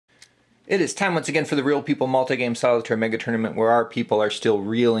It is time once again for the Real People Multi-Game Solitaire Mega Tournament, where our people are still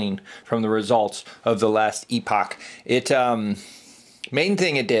reeling from the results of the last epoch. Main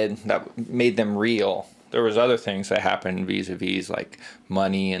thing it did that made them reel, there was other things that happened vis-a-vis like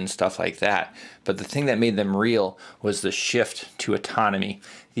money and stuff like that, but the thing that made them reel was the shift to autonomy.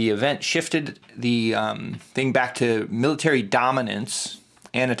 The event shifted the thing back to military dominance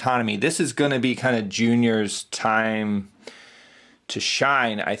and autonomy. This is going to be kind of Junior's time to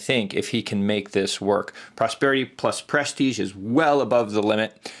shine, I think, if he can make this work. Prosperity plus prestige is well above the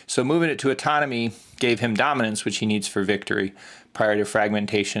limit, so moving it to autonomy gave him dominance, which he needs for victory prior to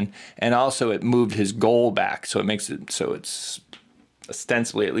fragmentation, and also it moved his goal back, so it makes it so it's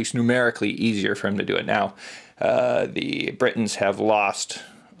ostensibly, at least numerically, easier for him to do it. Now, the Britons have lost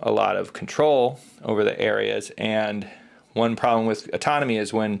a lot of control over the areas, and one problem with autonomy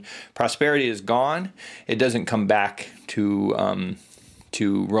is when prosperity is gone, it doesn't come back to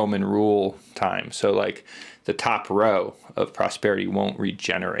Roman rule time. So like the top row of prosperity won't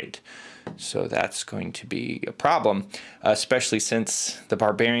regenerate. So that's going to be a problem, especially since the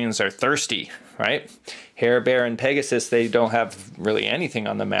barbarians are thirsty, right? Hare Bear and Pegasus, they don't have really anything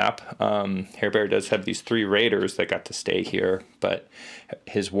on the map. Hare Bear does have these 3 raiders that got to stay here, but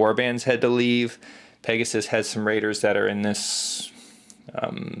his warbands had to leave. Pegasus has some raiders that are in this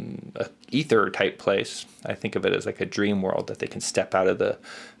ether type place. I think of it as like a dream world that they can step out of the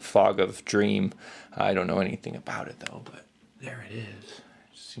fog of dream. I don't know anything about it though, but there it is.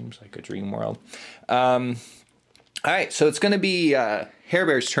 It seems like a dream world. All right, so it's going to be Hare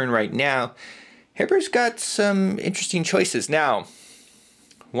Bear's turn right now. Hare Bear's got some interesting choices. Now,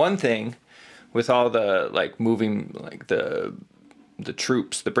 one thing with all the like moving, like the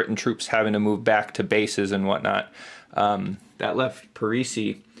troops, the Briton troops having to move back to bases and whatnot, that left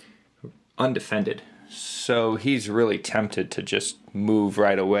Parisi undefended. So he's really tempted to just move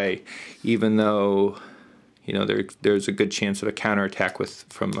right away, even though, you know, there's a good chance of a counterattack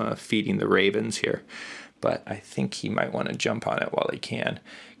from feeding the ravens here. But I think he might want to jump on it while he can,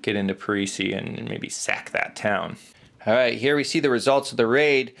 get into Parisi and maybe sack that town. All right, here we see the results of the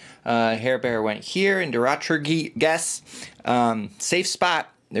raid. Hare Bear went here into Rodriguez. Safe spot.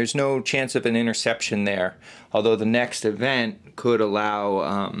 There's no chance of an interception there, although the next event could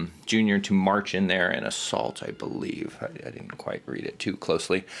allow Junior to march in there and assault, I believe. I didn't quite read it too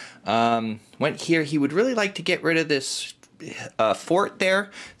closely. Went here. He would really like to get rid of this fort there.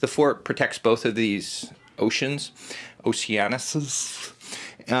 The fort protects both of these oceanuses.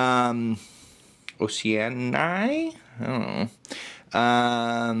 Oceani? I don't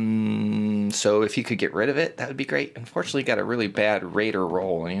know. So if you could get rid of it, that would be great. Unfortunately, got a really bad raider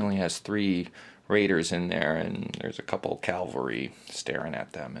roll, and he only has 3 raiders in there, and there's a couple cavalry staring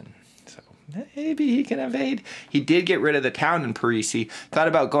at them, and so maybe he can evade. He did get rid of the town in Parisi. Thought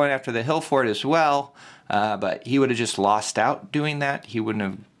about going after the hill fort as well, but he would have just lost out doing that. He wouldn't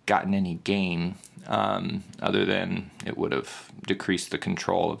have gotten any gain. Other than it would have decreased the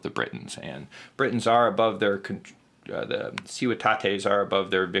control of the Britons, and Britons are above their the Ciuitates are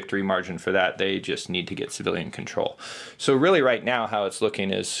above their victory margin for that. They just need to get civilian control. So really right now how it's looking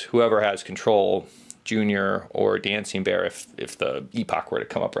is whoever has control, Junior or Dancing Bear, if the epoch were to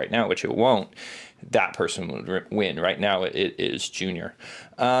come up right now, which it won't, that person would win. Right now it is Junior.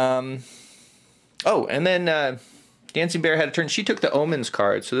 Oh, and then Dancing Bear had a turn. She took the Omens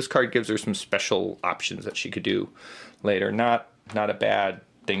card, so this card gives her some special options that she could do later. Not a bad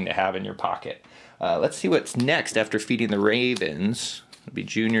thing to have in your pocket. Let's see what's next after feeding the ravens. It'll be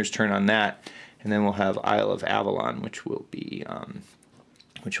Junior's turn on that, and then we'll have Isle of Avalon, which will be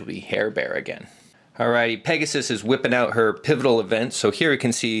Hare Bear again. Alrighty, Pegasus is whipping out her pivotal event. So here we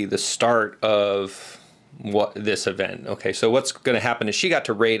can see the start of this event. Okay, so what's going to happen is she got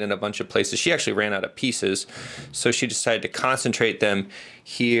to raid in a bunch of places. She actually ran out of pieces, so she decided to concentrate them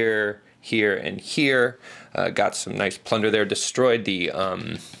here, here, and here. Got some nice plunder there. Destroyed the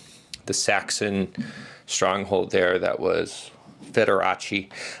Saxon stronghold there. That was Federaci.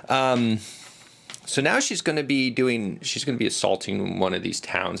 So now she's going to be assaulting one of these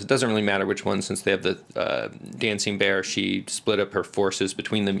towns. It doesn't really matter which one, since they have the Dancing Bear. She split up her forces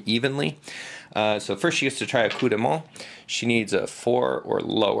between them evenly. So first she gets to try a coup de main. She needs a 4 or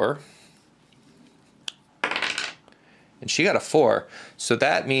lower. And she got a 4. So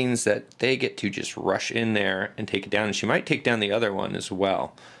that means that they get to just rush in there and take it down. And she might take down the other one as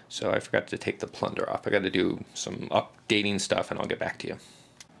well. So I forgot to take the plunder off. I got to do some updating stuff and I'll get back to you.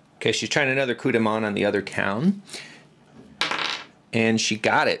 Okay, she's trying another coup de main on the other town. And she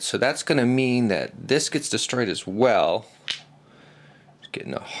got it. So that's going to mean that this gets destroyed as well.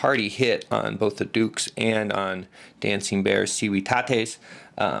 Getting a hearty hit on both the Dukes and on Dancing Bear's Ciuitates.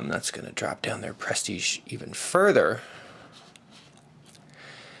 That's going to drop down their prestige even further.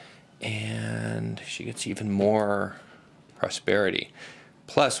 And she gets even more prosperity.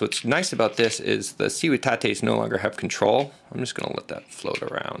 Plus, what's nice about this is the Ciuitates no longer have control. I'm just going to let that float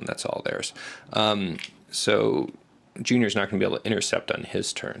around. That's all theirs. So Junior's not going to be able to intercept on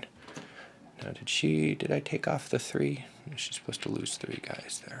his turn. Now, did I take off the 3? She's supposed to lose 3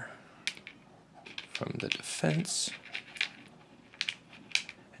 guys there from the defense.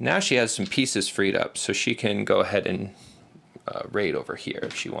 And now she has some pieces freed up, so she can go ahead and raid over here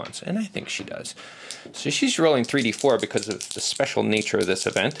if she wants, and I think she does. So she's rolling 3d4 because of the special nature of this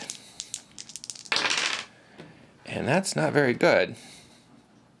event. And that's not very good.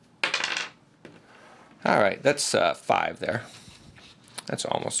 Alright, that's 5 there. That's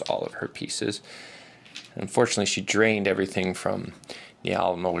almost all of her pieces. Unfortunately, she drained everything from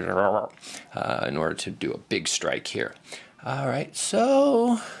Niall in order to do a big strike here. Alright,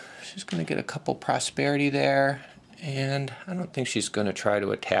 so she's going to get a couple prosperity there. And I don't think she's going to try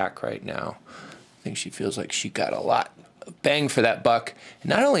to attack right now. I think she feels like she got a lot of bang for that buck. And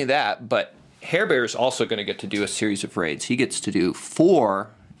not only that, but Hair Bear is also going to get to do a series of raids. He gets to do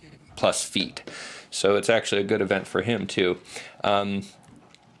 4 plus feet. So it's actually a good event for him, too.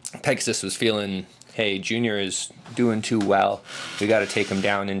 Pegasus was feeling, hey, Junior is doing too well. We got to take him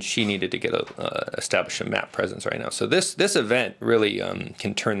down, and she needed to get establish a map presence right now. So this event really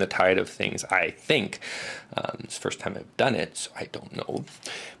can turn the tide of things, I think. It's the first time I've done it, so I don't know.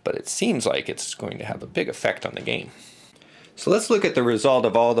 But it seems like it's going to have a big effect on the game. So let's look at the result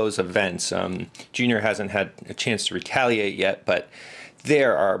of all those events. Junior hasn't had a chance to retaliate yet, but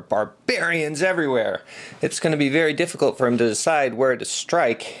there are barbarians everywhere. It's going to be very difficult for him to decide where to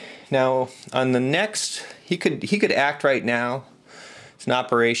strike. Now, on the next, he could act right now. It's an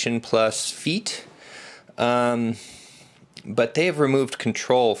operation plus feet. But they have removed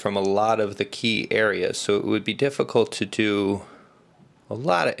control from a lot of the key areas, so it would be difficult to do a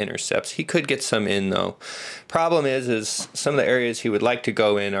lot of intercepts. He could get some in, though. Problem is some of the areas he would like to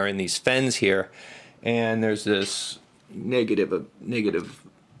go in are in these fens here, and there's this negative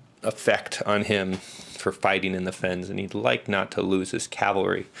effect on him for fighting in the fens, and he'd like not to lose his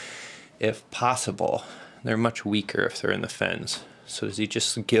cavalry if possible. They're much weaker if they're in the fens. So does he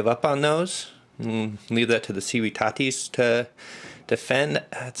just give up on those? Leave that to the Ciuitates to defend?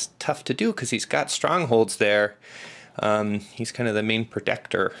 That's tough to do because he's got strongholds there. He's kind of the main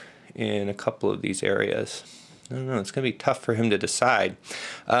protector in a couple of these areas. I don't know, it's going to be tough for him to decide.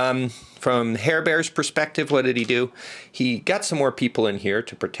 From Hair Bear's perspective, what did he do? He got some more people in here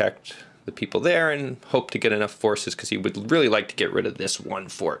to protect the people there and hope to get enough forces because he would really like to get rid of this one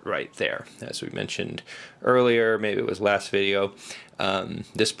fort right there. As we mentioned earlier, maybe it was last video,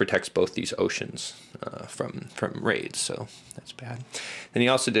 this protects both these oceans from raids, so that's bad. Then he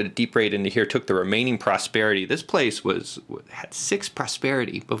also did a deep raid into here, took the remaining prosperity. This place had 6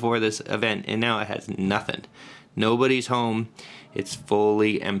 prosperity before this event, and now it has nothing. Nobody's home. It's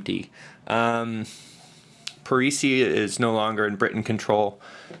fully empty. Parisi is no longer in Britain control.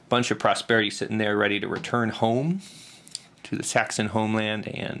 Bunch of prosperity sitting there ready to return home to the Saxon homeland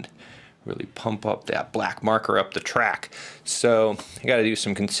and really pump up that black marker up the track. So I got to do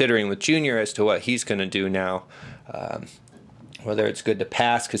some considering with Junior as to what he's going to do now. Whether it's good to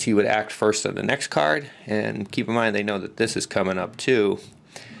pass because he would act first on the next card. And keep in mind they know that this is coming up too.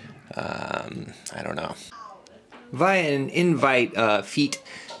 I don't know. Via an invite feat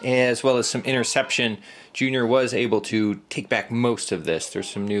as well as some interception, Junior was able to take back most of this. There's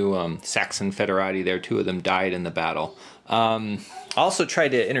some new Saxon Federati there. 2 of them died in the battle. Also tried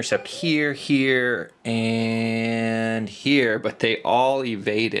to intercept here, here, and here, but they all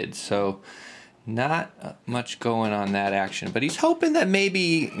evaded. So not much going on that action. But he's hoping that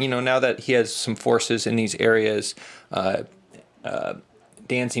maybe, you know, now that he has some forces in these areas,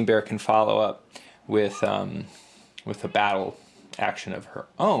 Dancing Bear can follow up with a battle action of her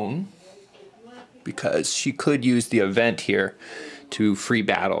own, because she could use the event here to free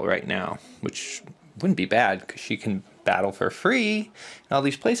battle right now, which wouldn't be bad because she can battle for free in all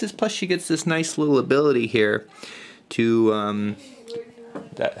these places. Plus she gets this nice little ability here to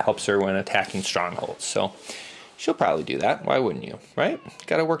that helps her when attacking strongholds. So she'll probably do that. Why wouldn't you, right?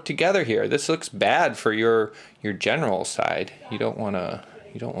 Got to work together here. This looks bad for your general side. You don't want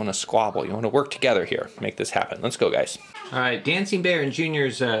to squabble. You want to work together here. Make this happen. Let's go, guys. All right, Dancing Bear and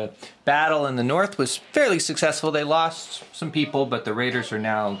Junior's battle in the north was fairly successful. They lost some people, but the raiders are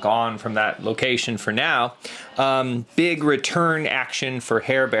now gone from that location for now. Big return action for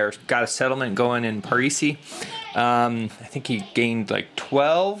Hair Bear. Got a settlement going in Parisi. I think he gained like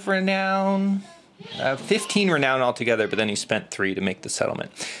 12 renown 15 renown altogether, but then he spent 3 to make the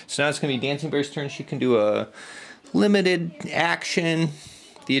settlement. So now it's going to be Dancing Bear's turn. She can do a limited action.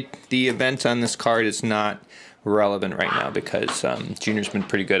 The event on this card is not relevant right now because Junior's been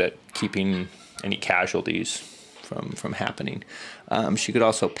pretty good at keeping any casualties from happening. She could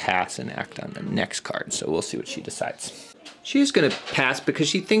also pass and act on the next card, so we'll see what she decides. She's going to pass because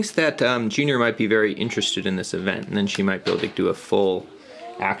she thinks that Junior might be very interested in this event, and then she might be able to do a full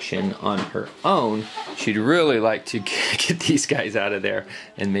action on her own. She'd really like to get these guys out of there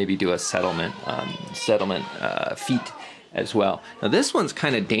and maybe do a settlement feat as well. Now this one's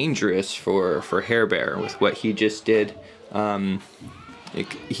kind of dangerous for Hair Bear with what he just did.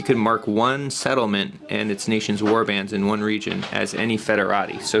 He could mark one settlement and its nation's warbands in one region as any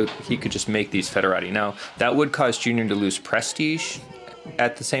federati. So he could just make these federati. Now that would cause Junior to lose prestige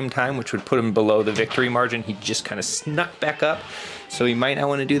at the same time, which would put him below the victory margin. He just kind of snuck back up. So he might not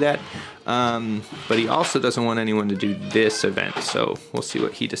want to do that. But he also doesn't want anyone to do this event. So we'll see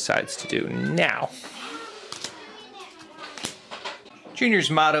what he decides to do now.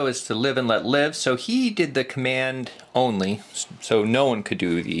 Junior's motto is to live and let live, so he did the command only, so no one could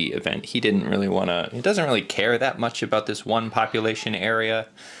do the event. He didn't really want to, he doesn't really care that much about this one population area.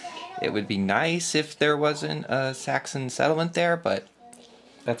 It would be nice if there wasn't a Saxon settlement there, but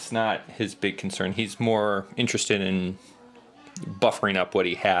that's not his big concern. He's more interested in buffering up what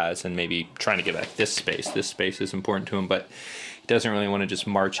he has and maybe trying to get back this space. This space is important to him, but he doesn't really want to just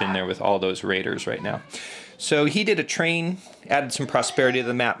march in there with all those raiders right now. So he did a train, added some prosperity to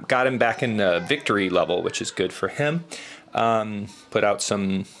the map, got him back in the victory level, which is good for him. Put out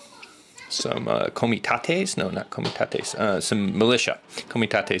some comitates, no, not comitates, some militia.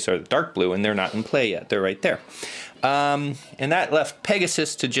 Comitates are the dark blue, and they're not in play yet. They're right there. And that left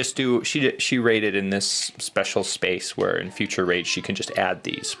Pegasus to just do, she raided in this special space where in future raids she can just add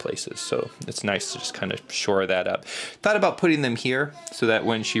these places. So it's nice to just kind of shore that up. Thought about putting them here so that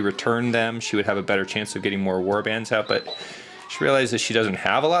when she returned them, she would have a better chance of getting more warbands out, but she realized that she doesn't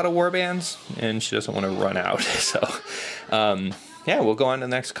have a lot of warbands and she doesn't want to run out. So, yeah, we'll go on to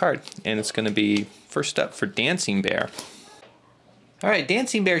the next card, and it's going to be first up for Dancing Bear. All right,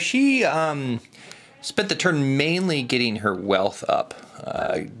 Dancing Bear, she spent the turn mainly getting her wealth up.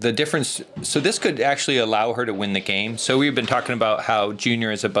 The difference, so this could actually allow her to win the game. So we've been talking about how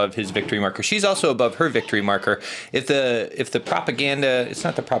Junior is above his victory marker. She's also above her victory marker. If the propaganda, it's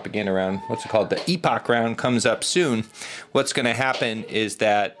not the propaganda round, what's it called? The epoch round comes up soon, what's going to happen is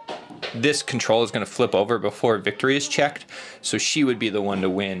that this control is going to flip over before victory is checked. So she would be the one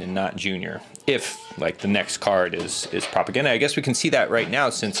to win and not Junior. If, like, the next card is propaganda. I guess we can see that right now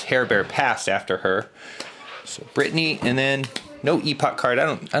since Hair Bear passed after her. So Brittany, and then no epoch card.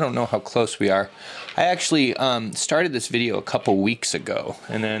 I don't know how close we are. I actually started this video a couple weeks ago,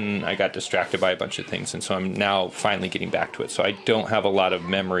 and then I got distracted by a bunch of things, and so I'm now finally getting back to it. So I don't have a lot of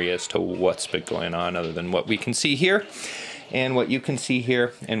memory as to what's been going on other than what we can see here, and what you can see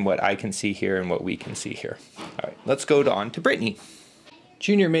here, and what I can see here, and what we can see here. All right, let's go on to Brittany.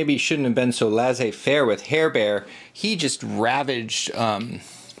 Junior maybe shouldn't have been so laissez-faire with Hair Bear. He just ravaged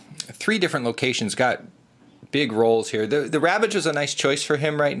 3 different locations, got big rolls here. The Ravage was a nice choice for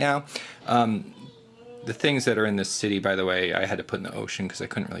him right now. The things that are in this city, by the way, I had to put in the ocean because I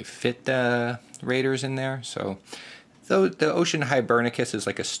couldn't really fit the raiders in there. So the Ocean Hibernicus is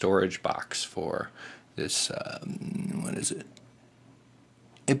like a storage box for this, what is it?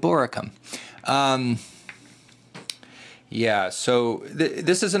 Eboricum. Yeah, so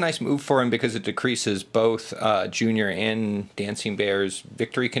this is a nice move for him because it decreases both Junior and Dancing Bear's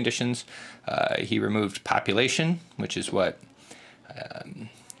victory conditions. He removed population, which is what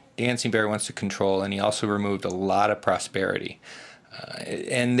Dancing Bear wants to control, and he also removed a lot of prosperity.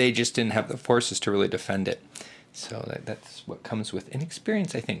 And they just didn't have the forces to really defend it. So that's what comes with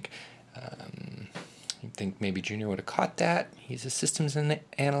inexperience, I think. I think maybe Junior would have caught that. He's a systems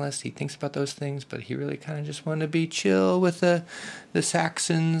analyst. He thinks about those things, but he really kind of just wanted to be chill with the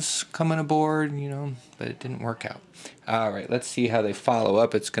Saxons coming aboard, you know, but it didn't work out. All right, let's see how they follow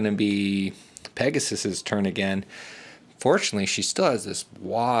up. It's going to be Pegasus's turn again. Fortunately, she still has this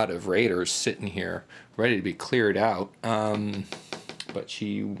wad of raiders sitting here ready to be cleared out. But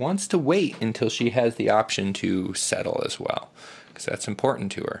she wants to wait until she has the option to settle as well, because that's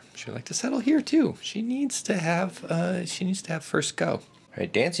important to her. She'd like to settle here too. She needs to have first go. All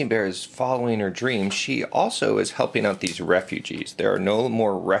right, Dancing Bear is following her dream. She also is helping out these refugees. There are no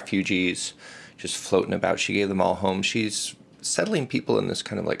more refugees just floating about. She gave them all home. She's settling people in this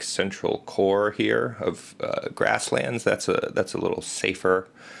kind of like central core here of grasslands. That's a little safer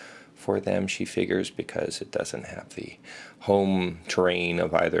for them, she figures, because it doesn't have the home terrain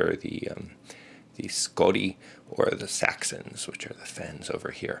of either the the Scoti or the Saxons, which are the Fens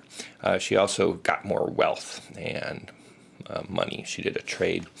over here. She also got more wealth and money. She did a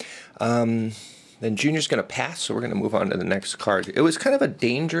trade. Then Junior's going to pass, so we're going to move on to the next card. It was kind of a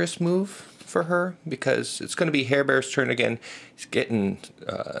dangerous move for her because it's going to be Hairbear's turn again. He's getting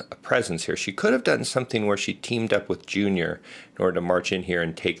a presence here. She could have done something where she teamed up with Junior in order to march in here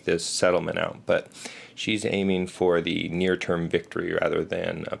and take this settlement out, but she's aiming for the near-term victory rather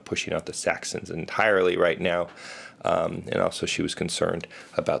than pushing out the Saxons entirely right now. And also she was concerned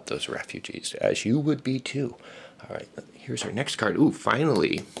about those refugees, as you would be too. All right, here's our next card. Ooh,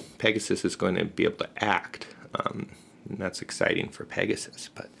 finally, Pegasus is going to be able to act. And that's exciting for Pegasus,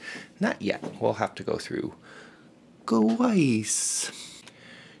 but not yet. We'll have to go through Ice.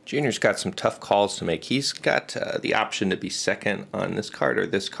 Junior's got some tough calls to make. He's got the option to be second on this card or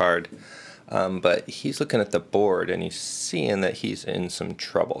this card, but he's looking at the board and he's seeing that he's in some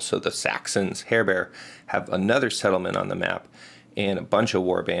trouble. So the Saxons, Hairbear, have another settlement on the map and a bunch of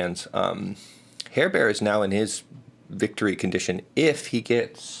warbands. Hairbear is now in his victory condition if he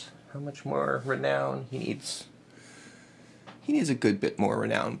gets, how much more renown? He needs a good bit more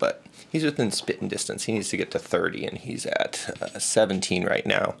renown, but he's within spitting distance. He needs to get to 30, and he's at 17 right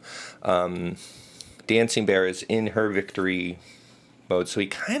now. Dancing Bear is in her victory mode, so he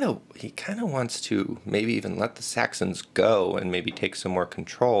kind of wants to maybe even let the Saxons go and maybe take some more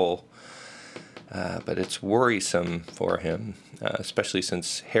control. But it's worrisome for him, especially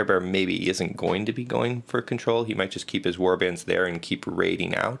since Hairbear maybe isn't going to be going for control. He might just keep his warbands there and keep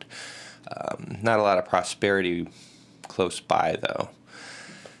raiding out. Not a lot of prosperity close by, though.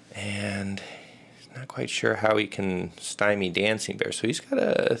 And he's not quite sure how he can stymie Dancing Bear, so he's got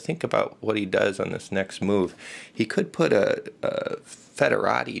to think about what he does on this next move. He could put a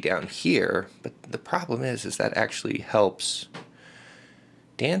Federati down here, but the problem is that actually helps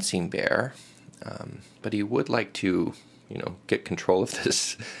Dancing Bear. But he would like to, get control of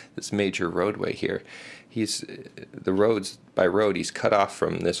this major roadway here. The roads by road he's cut off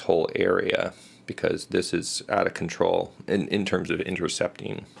from this whole area because this is out of control in terms of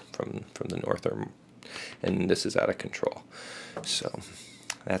intercepting from the north, and this is out of control. So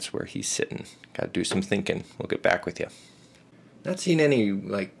that's where he's sitting. Got to do some thinking. We'll get back with you. Not seeing any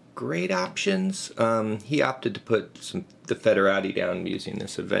great options. He opted to put the Federati down using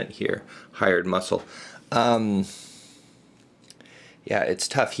this event here, Hired Muscle. Yeah, it's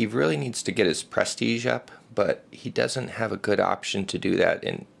tough. He really needs to get his prestige up, but he doesn't have a good option to do that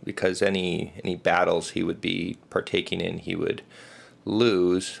because any battles he would be partaking in, he would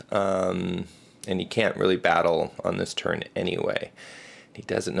lose, and he can't really battle on this turn anyway. He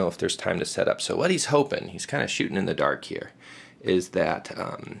doesn't know if there's time to set up. So what he's hoping, he's kind of shooting in the dark here, is that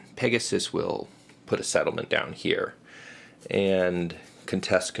Pegasus will put a settlement down here and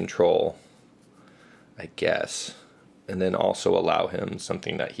contest control, I guess, and then also allow him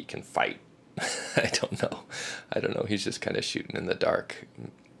something that he can fight. I don't know. He's just kind of shooting in the dark.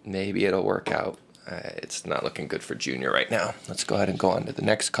 Maybe it'll work out. It's not looking good for Junior right now. Let's go ahead and go on to the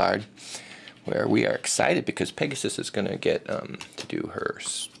next card, where we are excited because Pegasus is going to get to do her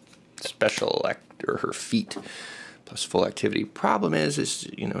special or her feat plus full activity. Problem is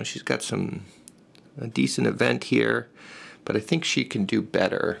she's got a decent event here, but I think she can do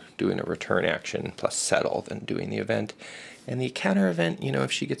better doing a return action plus settle than doing the event. And the counter event,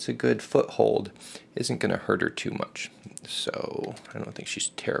 if she gets a good foothold, isn't going to hurt her too much. So I don't think she's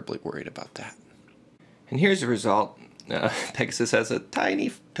terribly worried about that. And here's the result. Pegasus has a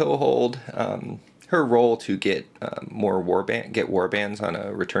tiny toehold. Her role to get more warbands on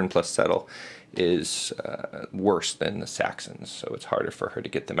a return plus settle is worse than the Saxons, so it's harder for her to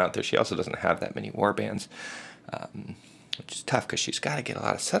get them out there. She also doesn't have that many warbands, which is tough because she's got to get a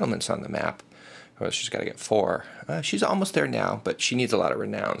lot of settlements on the map, or she's got to get 4. She's almost there now, but she needs a lot of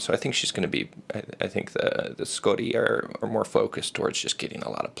renown, so I think she's going to be, I think the Scoti are more focused towards just getting a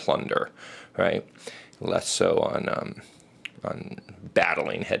lot of plunder, right? Less so on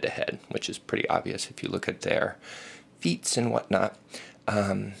battling head-to-head, which is pretty obvious if you look at their feats and whatnot.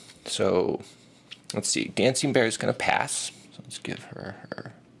 So let's see. Dancing Bear is going to pass. So let's give her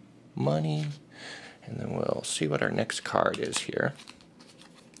her money, and then we'll see what our next card is here.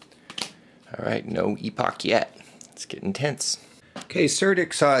 All right, no epoch yet. It's getting tense. Okay,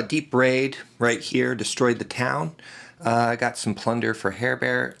 Cerdic saw a deep raid right here, destroyed the town. Got some plunder for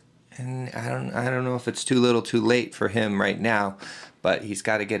Hairbear. And I don't know if it's too little too late for him right now, but he's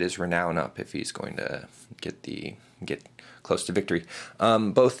got to get his renown up if he's going to get close to victory.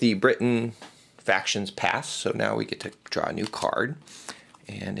 Both the Britain factions pass, so now we get to draw a new card,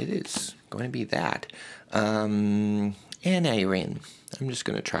 and it is going to be that. Anairin. I'm just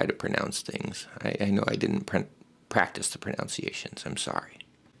going to try to pronounce things. I know I didn't practice the pronunciations. I'm sorry.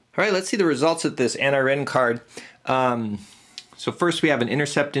 All right, let's see the results of this NRN card. So first we have an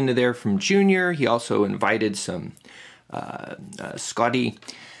intercept into there from Junior. He also invited some Scotty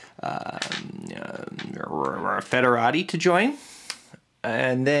Federati to join.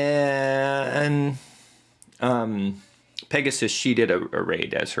 And then Pegasus, she did a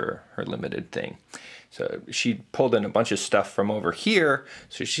raid as her limited thing. So she pulled in a bunch of stuff from over here.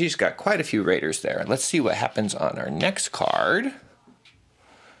 So she's got quite a few raiders there. Let's see what happens on our next card.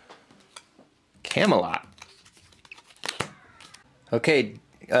 Camelot. Okay,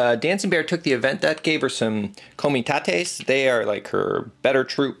 Dancing Bear took the event. That gave her some comitates. They are like her better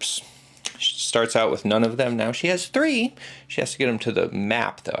troops. She starts out with none of them. Now she has 3. She has to get them to the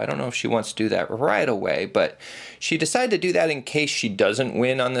map, though. I don't know if she wants to do that right away, but she decided to do that in case she doesn't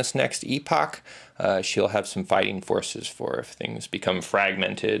win on this next epoch. She'll have some fighting forces for if things become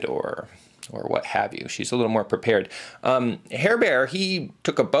fragmented or what have you. She's a little more prepared. Hair Bear, he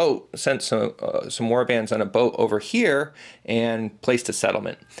took a boat, sent some warbands on a boat over here and placed a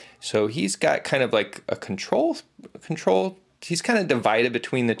settlement. So he's got kind of like a control. He's kind of divided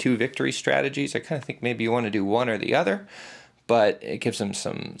between the 2 victory strategies. I kind of think maybe you want to do one or the other, but it gives him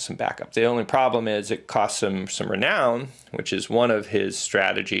some backup. The only problem is it costs him some renown, which is one of his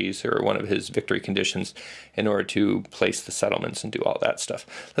strategies or one of his victory conditions in order to place the settlements and do all that stuff.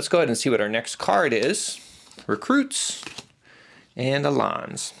 Let's go ahead and see what our next card is. Recruits and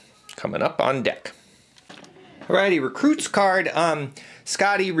Alans coming up on deck. Alrighty, Recruits card.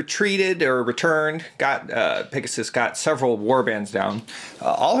 Scotty retreated or returned. Pegasus got several warbands down.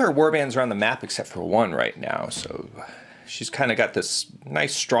 All her warbands are on the map except for one right now, so she's kind of got this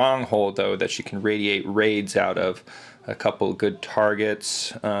nice stronghold, though, that she can radiate raids out of. A couple good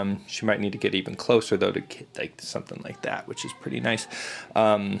targets. She might need to get even closer, though, to get like something like that, which is pretty nice.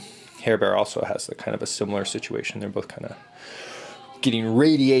 Hair Bear also has kind of a similar situation. They're both kind of getting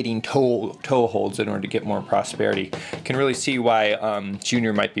radiating toeholds in order to get more prosperity. You can really see why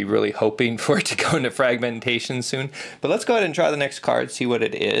Junior might be really hoping for it to go into fragmentation soon. But let's go ahead and try the next card, see what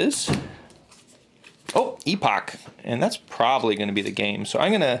it is. Oh, Epoch. And that's probably going to be the game. So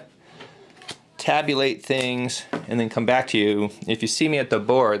I'm going to tabulate things and then come back to you. If you see me at the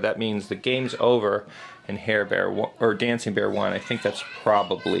board, that means the game's over and Hair Bear or Dancing Bear won. I think that's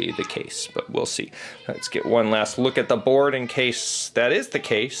probably the case, but we'll see. Let's get one last look at the board in case that is the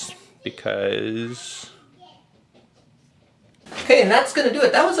case, because... Okay, and that's going to do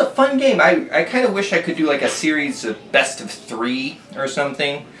it. That was a fun game. I kind of wish I could do like a series of best of 3 or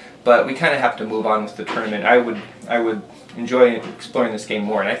something, but we kind of have to move on with the tournament. I would enjoy exploring this game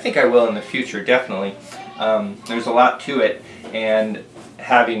more, and I think I will in the future, definitely. There's a lot to it, and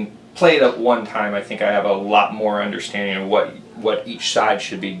having played it one time, I think I have a lot more understanding of what each side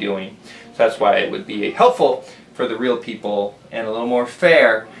should be doing. So that's why it would be helpful for the real people and a little more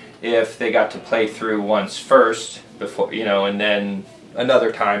fair if they got to play through once first, before, you know, and then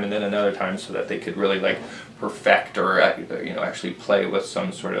another time, and then another time, so that they could really like perfect or actually play with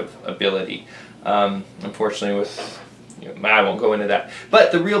some sort of ability. Unfortunately, I won't go into that.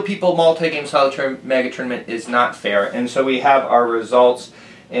 But the Real People Multi-Game Solitaire Mega Tournament is not fair, and so we have our results.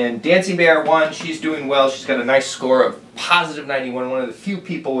 And Dancing Bear won. She's doing well. She's got a nice score of positive 91, one of the few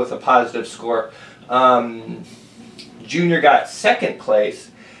people with a positive score. Junior got 2nd place.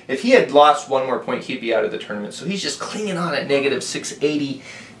 If he had lost 1 more point, he'd be out of the tournament. So he's just clinging on at negative 680.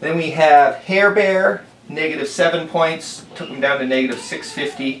 Then we have Hair Bear, negative 7 points. Took him down to negative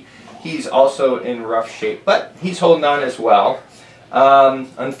 650. He's also in rough shape, but he's holding on as well.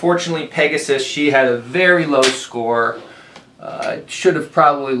 Unfortunately, Pegasus, she had a very low score. Should have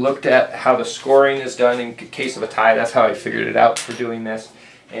probably looked at how the scoring is done in case of a tie. That's how I figured it out for doing this.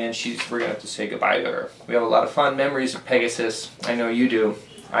 And we're going to have to say goodbye to her. We have a lot of fond memories of Pegasus. I know you do.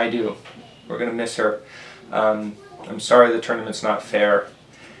 I do. We're going to miss her. I'm sorry the tournament's not fair,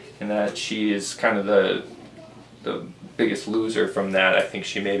 and that she is kind of the biggest loser from that. I think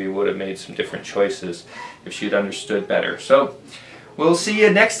she maybe would have made some different choices if she'd understood better. So we'll see you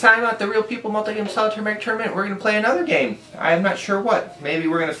next time at the Real People Multi-Game Solitaire Mega Tournament. We're going to play another game. I'm not sure what. Maybe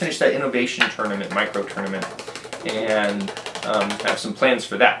we're going to finish that Innovation Tournament, Micro Tournament, and have some plans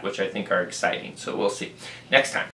for that, which I think are exciting. So we'll see next time.